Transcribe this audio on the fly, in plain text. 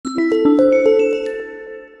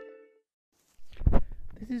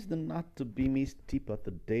is the not to be missed tip of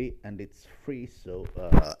the day, and it's free, so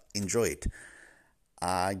enjoy it.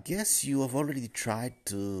 I guess you have already tried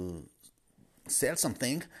to sell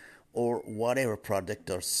something or whatever product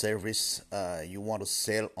or service you want to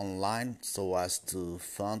sell online so as to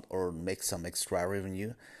fund or make some extra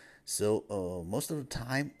revenue. So, most of the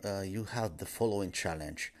time, you have the following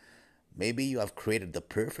challenge. Maybe you have created the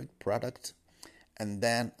perfect product and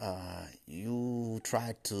then you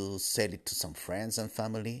try to sell it to some friends and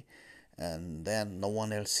family, and then no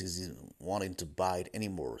one else is wanting to buy it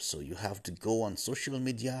anymore, so you have to go on social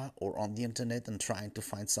media or on the internet and trying to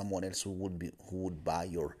find someone else who would buy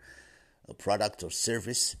your product or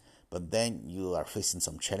service. But then you are facing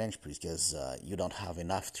some challenge because you don't have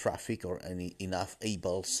enough traffic or any enough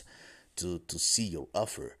eyeballs to see your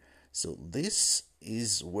offer. So this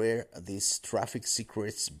is where this Traffic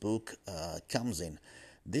Secrets book comes in.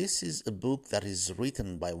 This is a book that is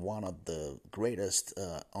written by one of the greatest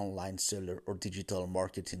online seller or digital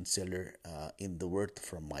marketing seller in the world,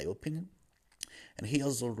 from my opinion. And he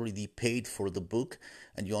has already paid for the book,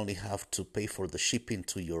 and you only have to pay for the shipping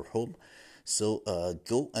to your home. So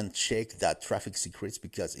go and check that Traffic Secrets,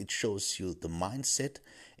 because it shows you the mindset.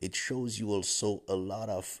 It shows you also a lot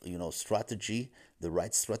of strategy, the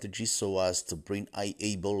right strategy, so as to bring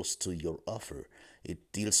eyeballs to your offer.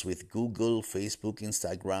 It deals with Google, Facebook,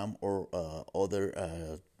 Instagram, or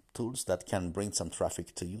other tools that can bring some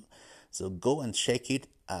traffic to you. So go and check it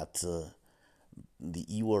at the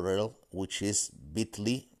URL, which is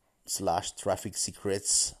bit.ly/traffic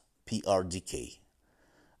secrets PRDK.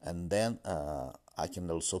 And then I can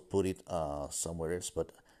also put it somewhere else,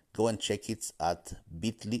 but go and check it at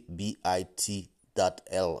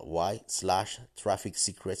bit.ly/traffic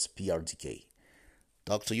secrets PRDK.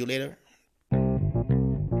 Talk to you later.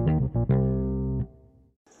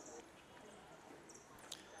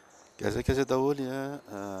 Kaza Kaza Dawolia.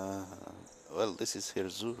 Well, this is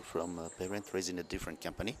Herzur from Parent Raising a Different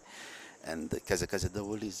Company. And Kaza Kaza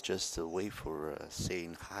Dawolia is just a way for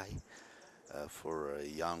saying hi for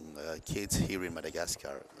young kids here in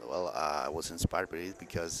Madagascar. Well, I was inspired by it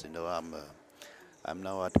because, I'm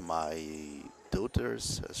now at my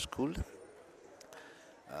daughter's school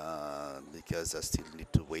because I still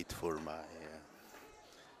need to wait for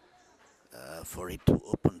for it to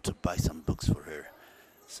open to buy some books for her.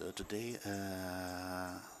 So today,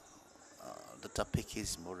 the topic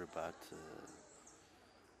is more about,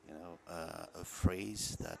 a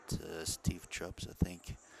phrase that Steve Jobs, I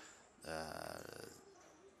think, uh,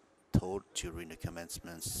 told during a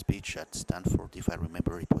commencement speech at Stanford, if I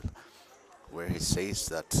remember it well, where he says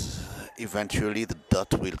that eventually the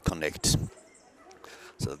dot will connect.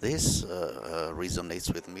 So this resonates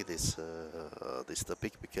with me, this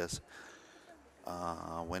topic, because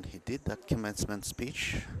when he did that commencement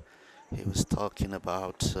speech, he was talking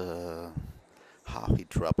about how he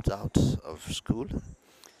dropped out of school.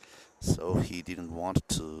 So he didn't want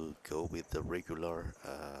to go with the regular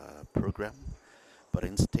program, but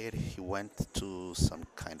instead he went to some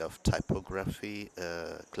kind of typography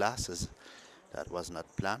classes that was not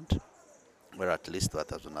planned, or at least that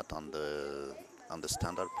was not on the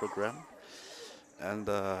standard program. And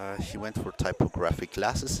he went for typography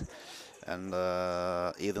classes, and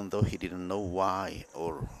even though he didn't know why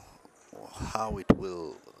or how it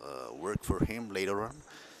will work for him later on,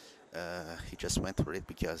 he just went for it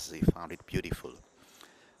because he found it beautiful.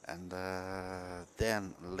 And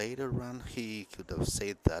then later on, he could have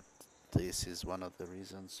said that this is one of the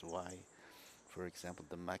reasons why, for example,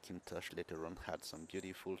 the Macintosh later on had some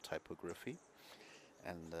beautiful typography.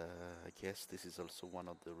 And I guess this is also one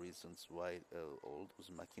of the reasons why all those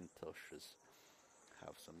Macintoshes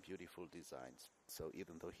have some beautiful designs. So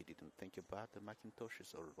even though he didn't think about the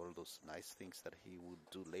Macintoshes or all those nice things that he would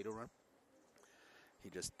do later on, he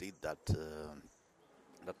just did that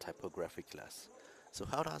typography class. So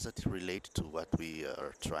how does it relate to what we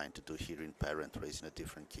are trying to do here in Parent Raising a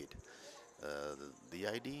Different Kid? The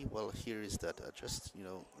idea, well, here is that I just,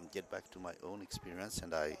 get back to my own experience,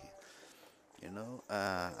 and at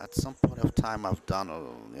some point of time, I've done,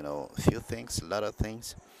 a few things, a lot of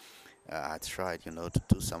things. I tried, to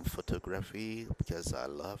do some photography because I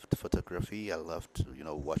loved photography. I loved,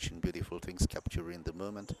 watching beautiful things, capturing the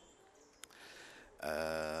moment.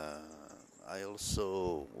 Uh, I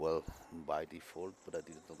also, well, by default, but I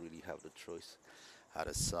didn't really have the choice, have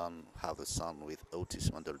a son with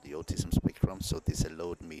autism, under the autism spectrum. So this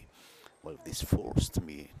allowed me, well, this forced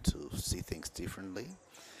me to see things differently.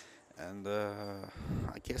 And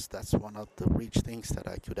I guess that's one of the rich things that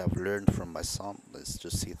I could have learned from my son, is to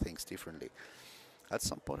see things differently. At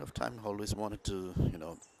some point of time, I always wanted to,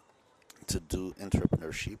 to do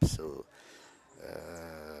entrepreneurship. So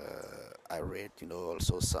I read,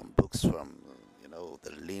 also some books from,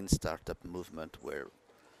 the lean startup movement, where,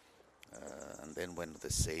 and then when they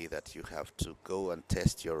say that you have to go and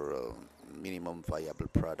test your minimum viable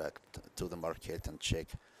product to the market and check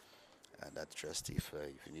that just if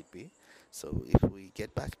need be. So if we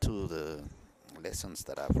get back to the lessons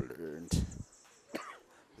that I've learned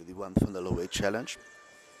with the one funnel away challenge,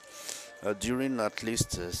 during at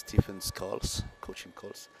least Stephen's calls, coaching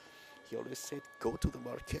calls, he always said, go to the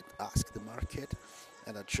market, ask the market,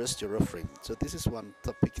 and adjust your offering. So this is one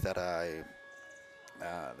topic that I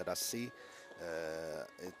see, a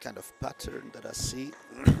kind of pattern that I see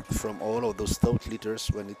from all of those thought leaders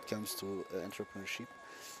when it comes to entrepreneurship,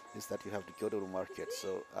 is that you have to go to the market.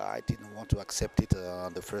 So I didn't want to accept it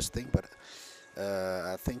on the first thing, but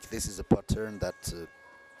I think this is a pattern that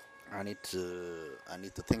I need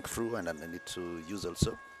to think through, and I need to use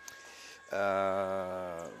also.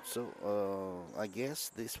 I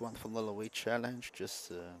guess this one funnel away challenge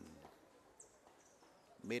just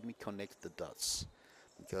made me connect the dots,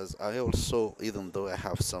 because I also, even though I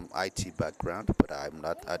have some IT background, but I'm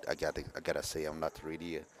not. I gotta say, I'm not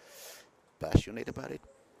really passionate about it.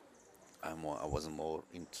 I was more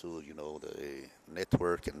into the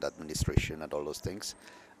network and administration and all those things.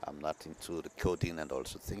 I'm not into the coding and all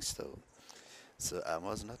those things. So I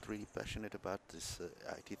was not really passionate about this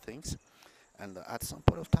IT things. And at some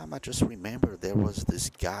point of time, I just remember there was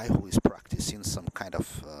this guy who is practicing some kind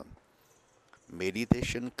of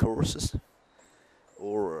meditation courses,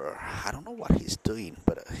 or I don't know what he's doing,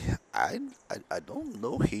 but I don't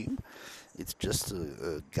know him. It's just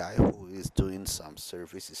a guy who is doing some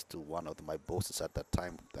services to one of my bosses at that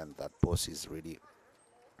time, and that boss is really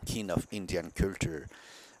keen of Indian culture.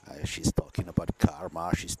 She's talking about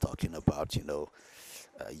karma. She's talking about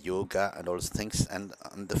yoga and all those things. And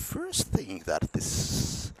the first thing that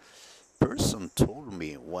this person told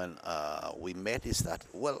me when we met is that,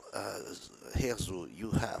 well, Hezu,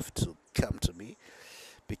 you have to come to me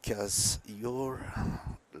because your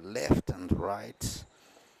left and right,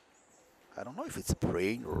 I don't know if it's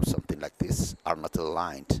brain or something like this, are not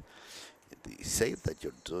aligned. He said that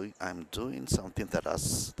I'm doing something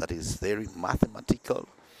that is very mathematical.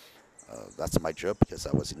 That's my job because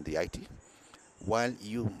I was in the IT. While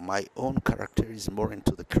my own character is more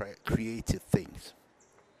into the creative things.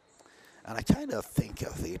 And I kind of think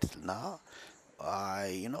of it now.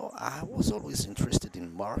 I was always interested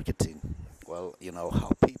in marketing. Well,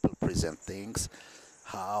 how people present things,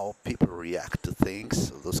 how people react to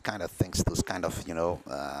things, those kind of,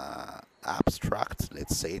 abstract,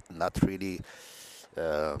 let's say, not really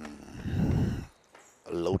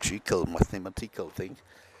logical, mathematical thing.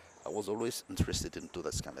 I was always interested into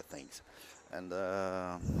those kind of things. And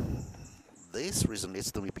this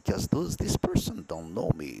resonates to me because this person don't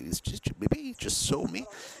know me. It's just maybe he just saw me,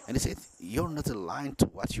 and he said, "You're not aligned to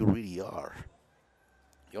what you really are.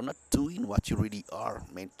 You're not doing what you really are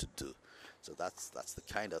meant to do." So that's the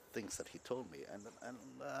kind of things that he told me, and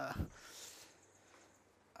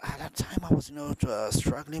at that time I was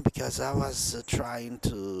struggling because I was trying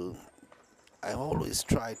to. I always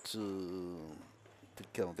try to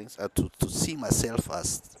kind of things to see myself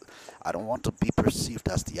as I don't want to be perceived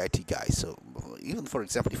as the IT guy. So even for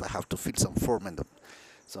example, if I have to fill some form and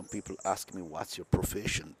some people ask me what's your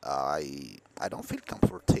profession, I don't feel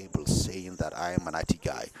comfortable saying that I am an IT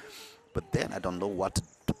guy. But then I don't know what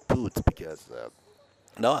to put because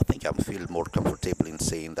now I think I feel more comfortable in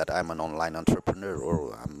saying that I'm an online entrepreneur,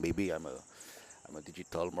 or maybe I'm a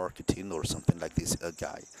digital marketing or something like this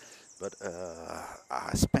guy. But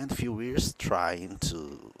I spent a few years trying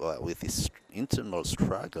to, with this internal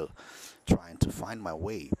struggle, trying to find my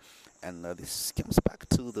way. And this comes back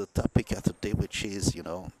to the topic of today, which is,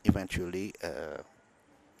 eventually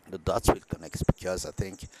the dots will connect, because I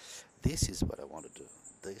think this is what I want to do.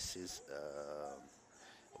 This is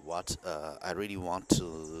what I really want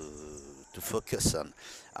to focus on.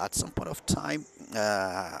 At some point of time,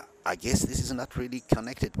 I guess this is not really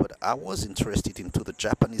connected, but I was interested into the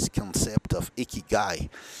Japanese concept of ikigai.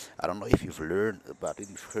 I don't know if you've learned about it,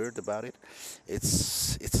 you've heard about it.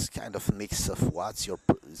 It's kind of a mix of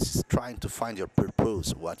it's trying to find your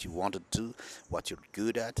purpose, what you want to do, what you're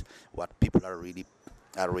good at, what people are ready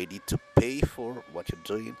to pay for what you're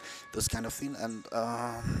doing, those kind of thing. And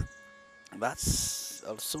that's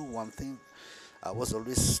also one thing. I was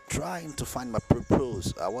always trying to find my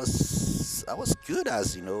purpose. I was good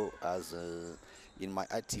as in my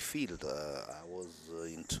IT field. I was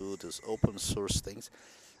into those open source things,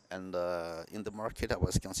 and in the market I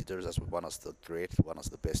was considered as one of the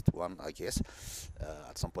best one, I guess,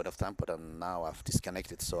 at some point of time. But now I've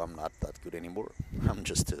disconnected, so I'm not that good anymore. I'm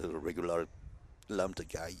just a regular Lambda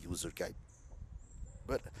guy, user guy.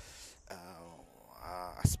 But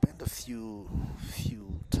I spent a few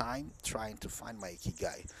time trying to find my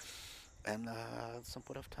ikigai, and at some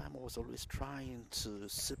point of time, I was always trying to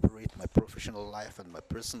separate my professional life and my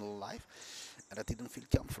personal life, and I didn't feel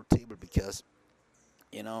comfortable because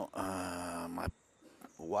my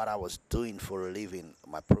what I was doing for a living,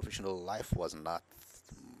 my professional life was not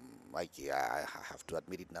like I have to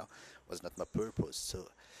admit it now, was not my purpose. So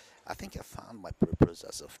I think I found my purpose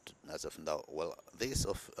as of now. Well, this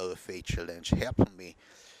of OFA challenge helped me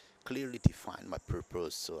clearly define my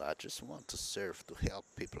purpose. So I just want to serve to help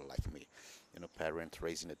people like me, parent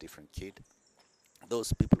raising a different kid.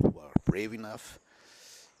 Those people who are brave enough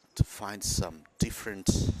to find some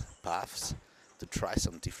different paths, to try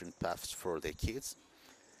some different paths for their kids,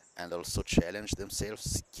 and also challenge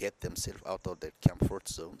themselves, get themselves out of their comfort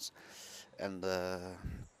zones, and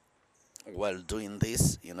while doing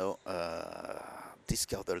this,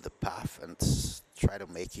 discover the path and try to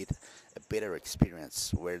make it a better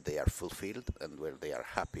experience where they are fulfilled and where they are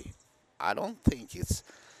happy. I don't think it's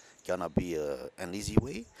gonna be an easy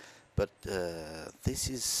way, but this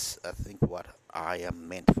is, I think, what I am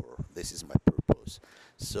meant for. This is my purpose.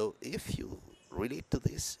 So if you relate to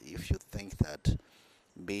this, if you think that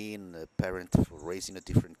being a parent for raising a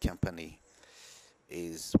different company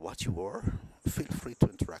is what you are, feel free to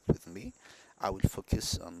interact with me. I will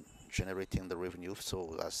focus on generating the revenue.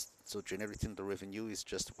 So generating the revenue is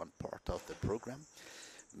just one part of the program,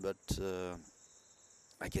 but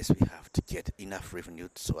I guess we have to get enough revenue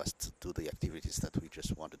so as to do the activities that we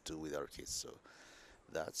just want to do with our kids. So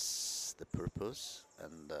that's the purpose,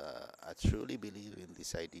 and I truly believe in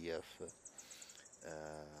this idea of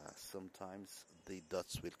sometimes the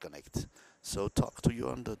dots will connect. So talk to you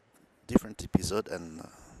on the different episode, and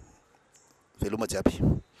velo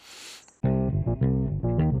Matiapi.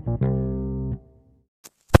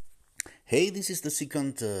 Hey, this is the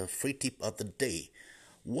second free tip of the day.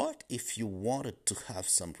 What if you wanted to have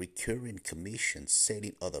some recurring commissions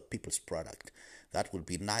selling other people's product? That would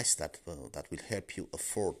be nice. That will help you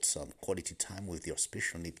afford some quality time with your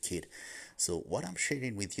special need kid. So what I'm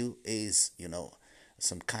sharing with you is,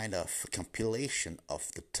 some kind of compilation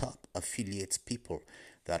of the top affiliates people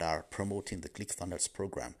that are promoting the ClickFunnels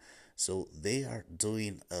program. So they are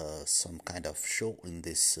doing some kind of show in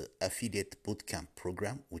this affiliate bootcamp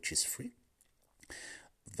program, which is free,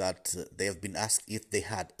 that they have been asked if they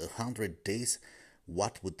had 100 days,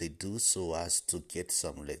 what would they do so as to get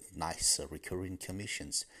some nice recurring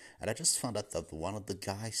commissions. And I just found out that one of the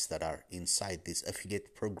guys that are inside this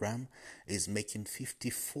affiliate program is making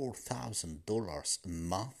 $54,000 a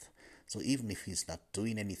month. So even if he's not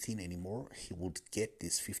doing anything anymore, he would get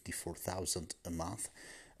this 54,000 a month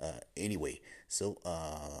anyway. So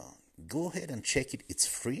go ahead and check it. It's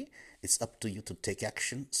free. It's up to you to take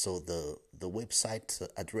action. So the website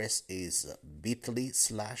address is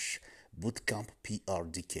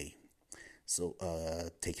bit.ly/bootcampprdk. So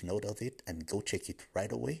take note of it and go check it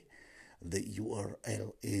right away. The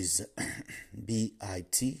URL is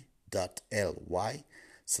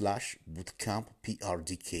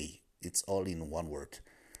bit.ly/bootcampprdk. It's all in one word.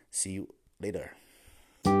 See you later.